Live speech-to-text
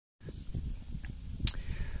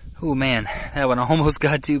Oh man, that one almost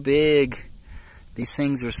got too big. These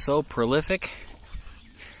things are so prolific.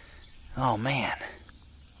 Oh man.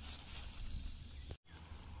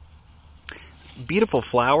 Beautiful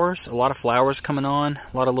flowers, a lot of flowers coming on,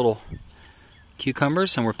 a lot of little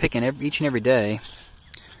cucumbers, and we're picking each and every day.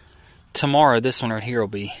 Tomorrow, this one right here will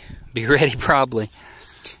be ready probably.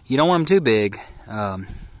 You don't want them too big.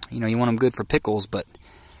 You know, you want them good for pickles, but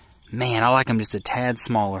man, I like them just a tad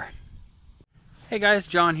smaller. Hey guys,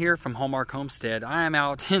 John here from Hallmark Homestead. I am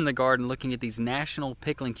out in the garden looking at these National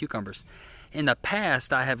Pickling cucumbers. In the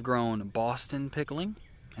past, I have grown Boston Pickling,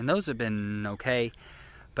 and those have been okay,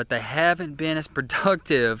 but they haven't been as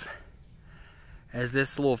productive as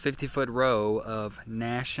this little 50-foot row of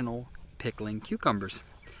National Pickling cucumbers.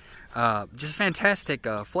 Just fantastic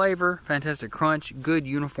flavor, fantastic crunch, good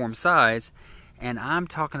uniform size, and I'm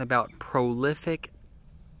talking about prolific,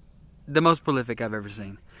 the most prolific I've ever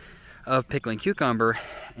seen of pickling cucumber,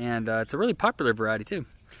 and it's a really popular variety too.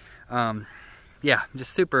 Yeah, I'm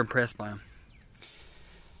just super impressed by them.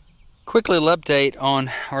 Quick little update on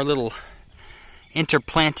our little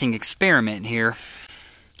interplanting experiment here.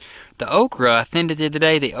 The okra, I thinned it the other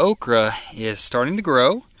day, the okra is starting to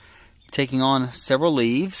grow, taking on several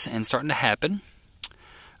leaves and starting to happen.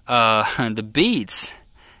 The beets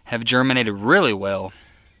have germinated really well,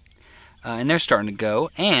 and they're starting to go,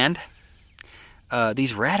 and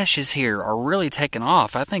these radishes here are really taking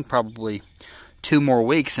off. I think probably 2 more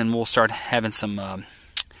weeks and we'll start having some,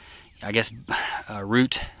 I guess,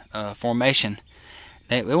 root formation.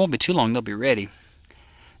 It won't be too long, they'll be ready.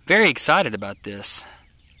 Very excited about this.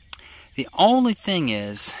 The only thing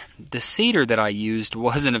is, the seeder that I used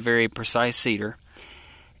wasn't a very precise seeder,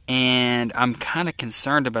 and I'm kind of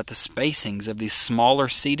concerned about the spacings of these smaller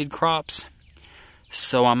seeded crops.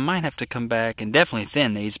 So I might have to come back and definitely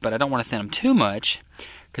thin these, but I don't want to thin them too much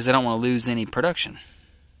because I don't want to lose any production.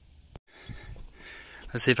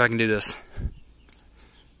 Let's see if I can do this.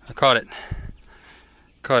 I caught it.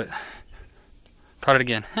 Caught it. Caught it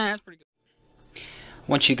again. That's pretty good. I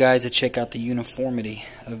want you guys to check out the uniformity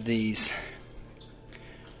of these.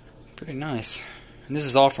 Pretty nice. And this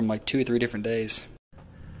is all from like 2 or 3 different days.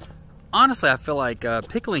 Honestly, I feel like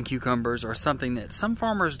pickling cucumbers are something that some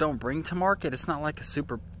farmers don't bring to market. It's not like a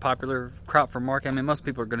super popular crop for market. I mean, most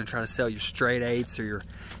people are going to try to sell your straight eighths or your,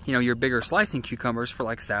 your bigger slicing cucumbers for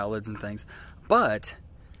like salads and things. But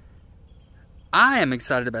I am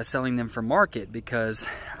excited about selling them for market because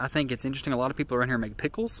I think it's interesting. A lot of people around here make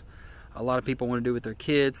pickles. A lot of people want to do it with their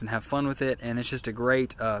kids and have fun with it, and it's just a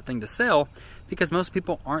great thing to sell because most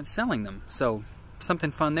people aren't selling them. So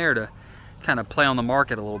something fun there to kind of play on the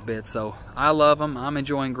market a little bit. So I love them, I'm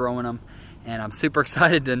enjoying growing them, and I'm super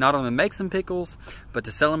excited to not only make some pickles, but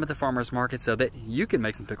to sell them at the farmer's market so that you can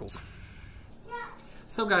make some pickles.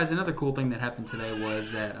 So guys, another cool thing that happened today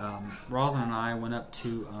was that Roslyn and I went up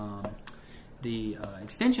to the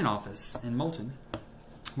extension office in Moulton,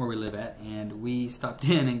 where we live at, and we stopped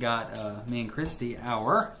in and got me and Christy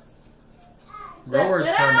our grower's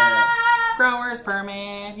permit. Grower's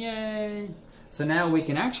permit, yay! So now we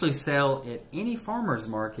can actually sell at any farmer's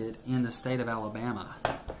market in the state of Alabama.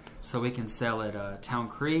 So we can sell at Town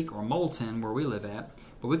Creek or Moulton, where we live at.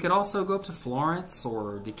 But we could also go up to Florence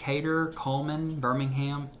or Decatur, Coleman,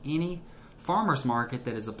 Birmingham, any farmer's market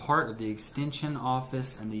that is a part of the extension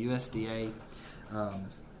office and the USDA.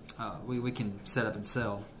 We can set up and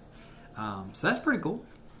sell. So that's pretty cool.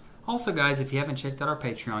 Also guys, if you haven't checked out our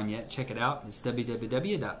Patreon yet, check it out. It's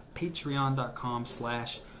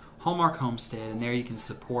www.patreon.com/Hallmark Homestead, and there you can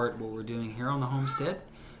support what we're doing here on the homestead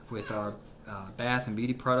with our bath and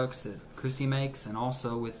beauty products that Christy makes, and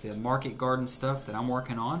also with the market garden stuff that I'm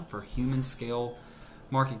working on for human scale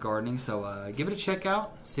market gardening. So give it a check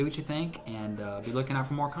out, see what you think, and be looking out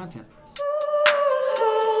for more content.